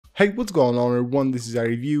Hey, what's going on everyone? This is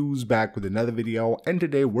iReviews back with another video, and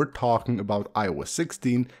today we're talking about iOS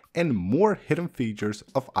 16 and more hidden features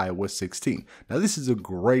of iOS 16. Now this is a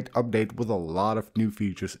great update with a lot of new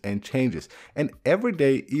features and changes, and every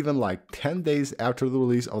day, even like 10 days after the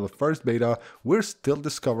release of the first beta, we're still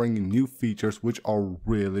discovering new features which are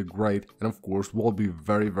really great and of course will be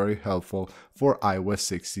very helpful for iOS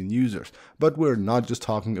 16 users. But we're not just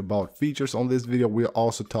talking about features on this video, we're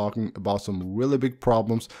also talking about some really big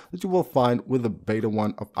problems that you will find with the beta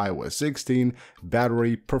 1 of iOS 16,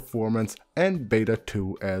 battery, performance, and beta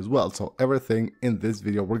 2 as well. So everything in this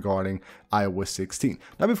video regarding iOS 16.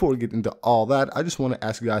 Now before we get into all that, I just want to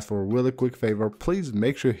ask you guys for a really quick favor. Please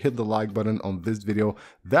make sure you hit the like button on this video.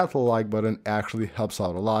 That like button actually helps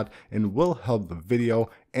out a lot and will help the video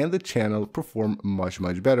and the channel perform much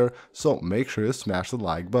better. So make sure you smash the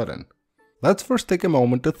like button. Let's first take a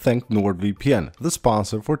moment to thank NordVPN, the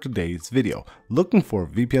sponsor for today's video. Looking for a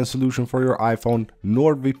VPN solution for your iPhone?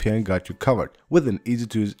 NordVPN got you covered. With an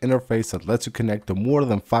easy-to-use interface that lets you connect to more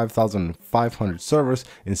than 5,500 servers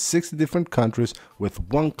in 60 different countries with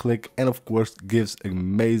one click, and of course gives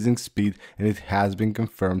amazing speed, and it has been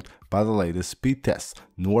confirmed by the latest speed tests.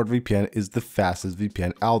 NordVPN is the fastest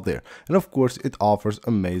VPN out there, and of course it offers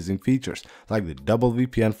amazing features like the double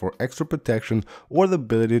VPN for extra protection or the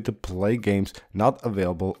ability to play games not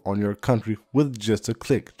available on your country with just a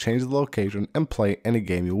click. Change the location and play any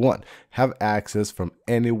game you want. Have access from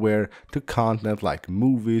anywhere to content like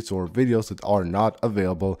movies or videos that are not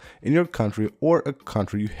available in your country or a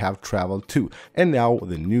country you have traveled to. And now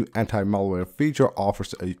the new anti-malware feature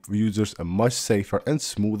offers users a much safer and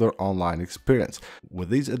smoother online experience.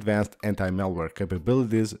 With these advanced anti-malware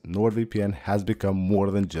capabilities, NordVPN has become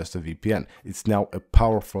more than just a VPN. It's now a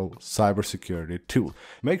powerful cybersecurity tool.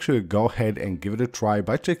 Make sure you go ahead and give it a try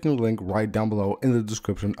by checking the link right down below in the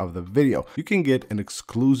description of the video. You can get an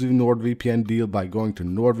exclusive NordVPN deal by going to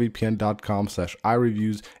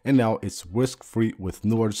nordvpn.com/iReviews, and now it's risk-free with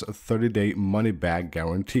Nord's 30-day money-back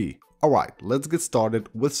guarantee. Alright, let's get started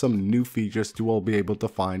with some new features you will be able to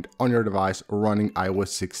find on your device running iOS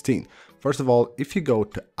 16. First of all, if you go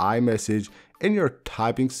to iMessage and you're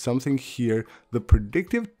typing something here, the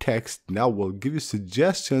predictive text now will give you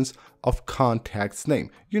suggestions of contact's name.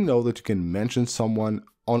 You know that you can mention someone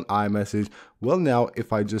on iMessage. Well, now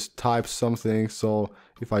if I just type something, so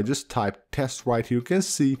if I just type test right here, you can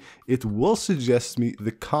see it will suggest me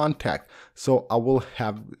the contact. So I will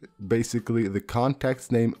have basically the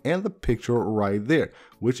contact's name and the picture right there,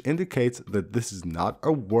 which indicates that this is not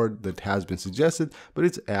a word that has been suggested, but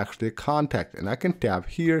it's actually a contact. And I can tap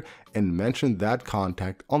here and mention that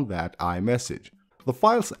contact on that iMessage. The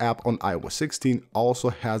Files app on iOS 16 also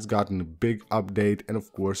has gotten a big update and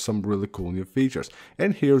of course some really cool new features,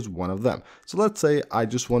 and here's one of them. So let's say I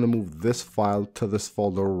just want to move this file to this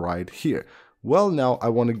folder right here. Well, now I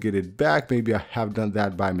want to get it back. Maybe I have done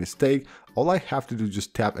that by mistake. All I have to do is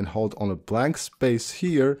just tap and hold on a blank space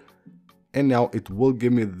here, and now it will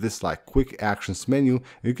give me this like quick actions menu.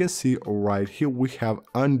 You can see right here we have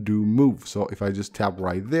undo move. So if I just tap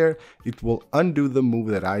right there, it will undo the move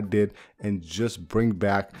that I did and just bring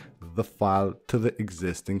back the file to the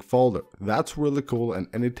existing folder. That's really cool, and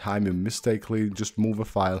anytime you mistakenly just move a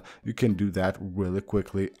file, you can do that really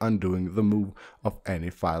quickly, undoing the move of any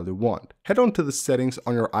file you want. Head on to the settings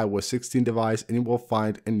on your iOS 16 device and you will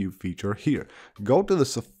find a new feature here. Go to the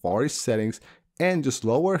Safari settings, and just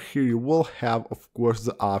lower here you will have of course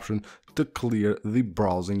the option to clear the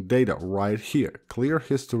browsing data right here, clear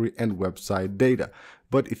history and website data.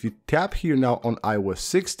 But if you tap here now on iOS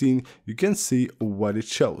 16, you can see what it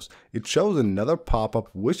shows. It shows another pop-up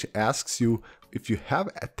which asks you if you have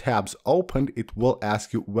tabs opened. It will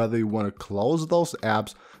ask you whether you want to close those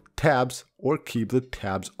tabs or keep the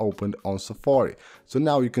tabs opened on Safari. So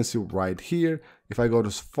now you can see right here, if I go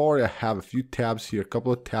to Safari, I have a few tabs here, a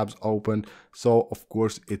couple of tabs open. So of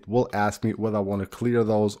course it will ask me whether I want to clear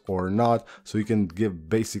those or not. So you can give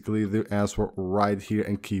basically the answer right here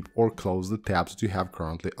and keep or close the tabs that you have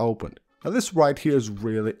currently opened. Now this right here is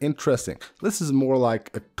really interesting. This is more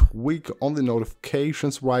like a tweak on the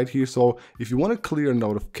notifications right here. So if you want to clear a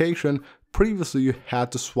notification, previously you had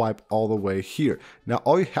to swipe all the way here. Now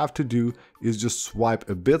all you have to do is just swipe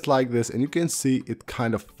a bit like this, and you can see it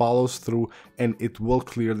kind of follows through and it will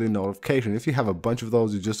clear the notification. If you have a bunch of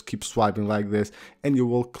those, you just keep swiping like this and you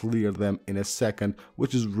will clear them in a second,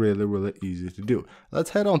 which is really easy to do.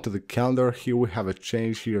 Let's head on to the calendar. Here we have a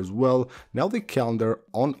change here as well. Now the calendar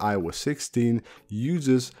on iOS 16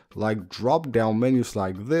 uses like drop down menus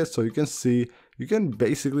like this, so you can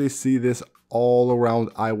basically see this all around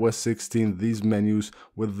iOS 16, these menus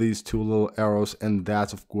with these two little arrows, and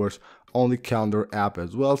that's of course on the calendar app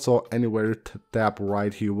as well. So anywhere to tap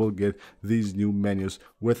right here, we'll get these new menus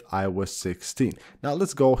with iOS 16. Now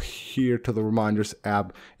let's go here to the reminders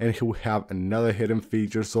app, and here we have another hidden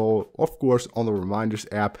feature. So of course on the reminders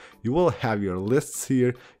app, you will have your lists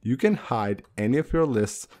here. You can hide any of your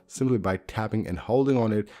lists simply by tapping and holding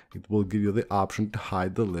on it. It will give you the option to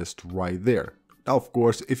hide the list right there. Now, of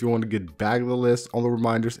course, if you want to get back the list on the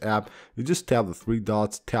reminders app, you just tap the three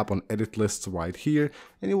dots, tap on edit lists right here,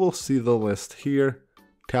 and you will see the list here.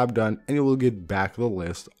 Tap done, and you will get back the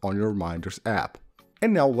list on your reminders app.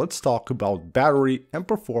 And now let's talk about battery and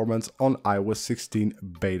performance on iOS 16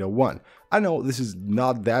 Beta 1. I know this is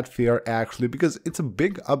not that fair actually, because it's a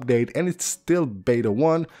big update and it's still Beta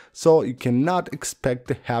 1, so you cannot expect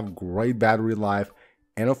to have great battery life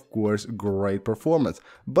and of course great performance,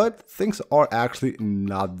 but things are actually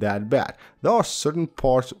not that bad. There are certain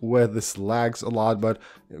parts where this lags a lot, but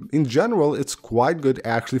in general it's quite good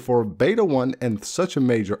actually for Beta 1 and such a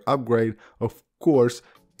major upgrade. Of course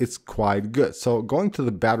it's quite good. So going to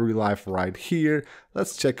the battery life right here,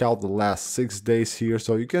 let's check out the last 6 days here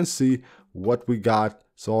so you can see what we got.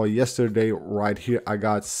 So yesterday right here I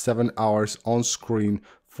got 7 hours on screen,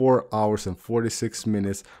 4 hours and 46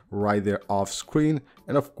 minutes right there off screen,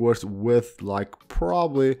 and of course with like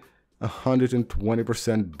probably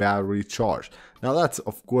 120% battery charge. Now that's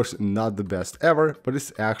of course not the best ever, but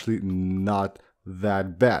it's actually not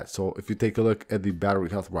that bad. So if you take a look at the battery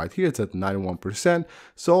health right here, it's at 91%,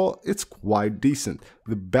 so it's quite decent.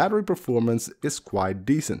 The battery performance is quite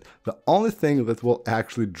decent. The only thing that will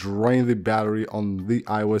actually drain the battery on the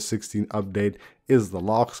iOS 16 update is the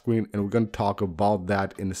lock screen, and we're going to talk about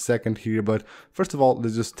that in a second here. But first of all,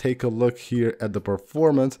 let's just take a look here at the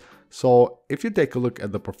performance. So if you take a look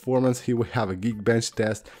at the performance, here we have a Geekbench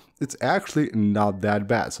test. It's actually not that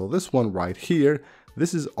bad. So this one right here,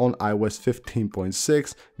 this is on iOS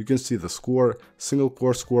 15.6. You can see the score, single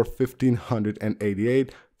core score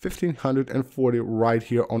 1588, 1540 right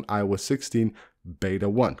here on iOS 16 Beta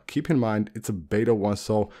 1. Keep in mind it's a Beta 1,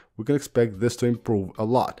 so we can expect this to improve a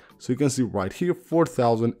lot. So you can see right here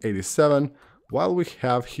 4087, while we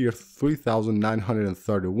have here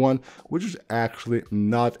 3931, which is actually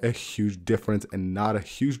not a huge difference and not a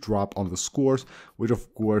huge drop on the scores, which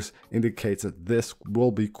of course indicates that this will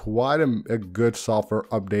be quite a good software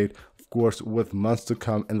update. Of course, with months to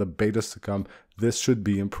come and the betas to come, this should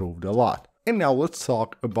be improved a lot. And now let's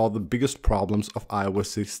talk about the biggest problems of iOS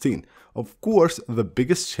 16. Of course, the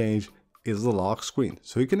biggest change is the lock screen,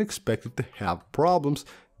 so you can expect it to have problems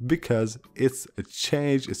because it's a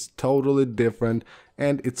change, it's totally different,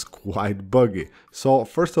 and it's quite buggy. So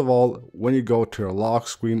first of all, when you go to your lock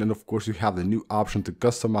screen, and of course you have the new option to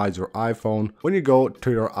customize your iPhone. When you go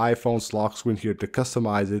to your iPhone's lock screen here to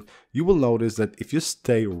customize it, you will notice that if you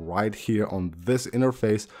stay right here on this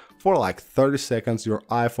interface for like 30 seconds, your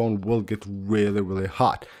iPhone will get really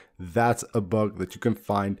hot. That's a bug that you can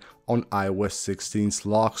find on iOS 16's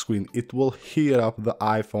lock screen. It will heat up the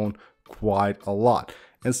iPhone quite a lot.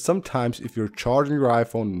 And sometimes if you're charging your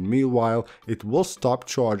iPhone, meanwhile, it will stop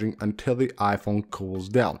charging until the iPhone cools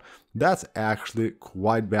down. That's actually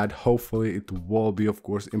quite bad. Hopefully it will be, of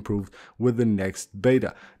course, improved with the next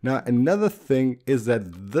beta. Now, another thing is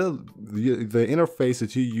that the interface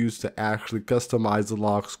that you use to actually customize the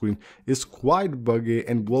lock screen is quite buggy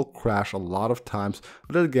and will crash a lot of times.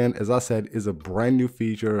 But again, as I said, is a brand new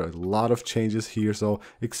feature, a lot of changes here, so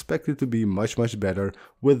expect it to be much better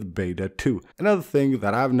with beta 2. Another thing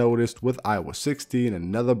that I've noticed with iOS 16,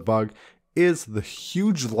 another bug, is the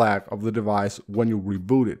huge lag of the device when you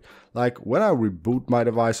reboot it. Like when I reboot my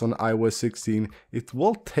device on iOS 16, it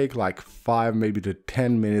will take like 5 maybe to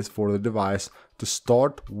 10 minutes for the device to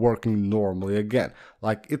start working normally again.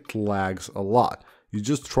 Like it lags a lot. You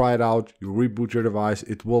just try it out, you reboot your device,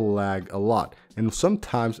 it will lag a lot. And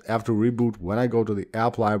sometimes after reboot, when I go to the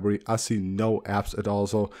app library, I see no apps at all.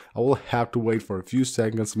 So I will have to wait for a few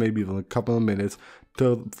seconds, maybe even a couple of minutes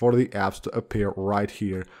for the apps to appear right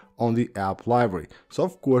here on the app library. So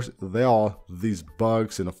of course there are these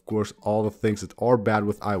bugs and of course all the things that are bad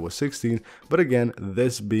with iOS 16, but again,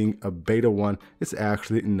 this being a beta 1, it's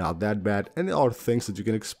actually not that bad, and there are things that you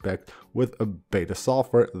can expect with a beta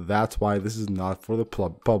software. That's why this is not for the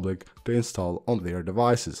public to install on their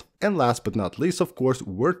devices. And last but not least, of course,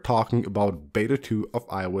 we're talking about beta 2 of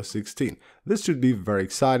iOS 16. This should be very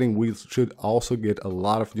exciting. We should also get a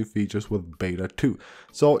lot of new features with beta 2.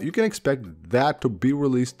 So you can expect that to be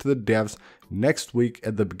released to the devs next week,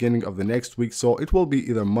 at the beginning of the next week. So it will be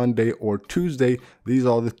either Monday or Tuesday. These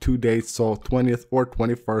are the 2 dates. So 20th or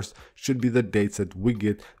 21st should be the dates that we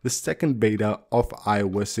get the second beta of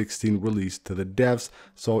iOS 16 released to the devs.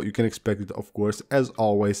 So you can expect it, of course, as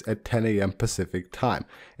always, at 10 a.m. Pacific time.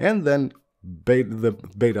 And then the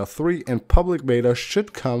beta 3 and public beta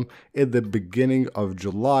should come at the beginning of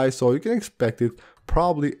July, so you can expect it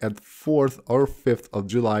probably at 4th or 5th of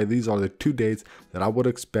July. These are the 2 dates that I would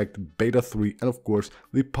expect beta 3 and of course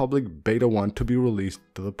the public beta 1 to be released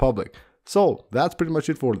to the public. So that's pretty much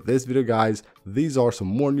it for this video, guys. These are some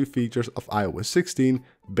more new features of iOS 16,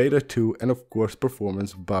 beta 2, and of course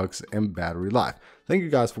performance, bugs, and battery life. Thank you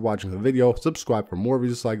guys for watching the video. Subscribe for more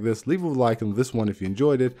videos like this. Leave a like on this one if you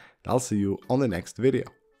enjoyed it. I'll see you on the next video.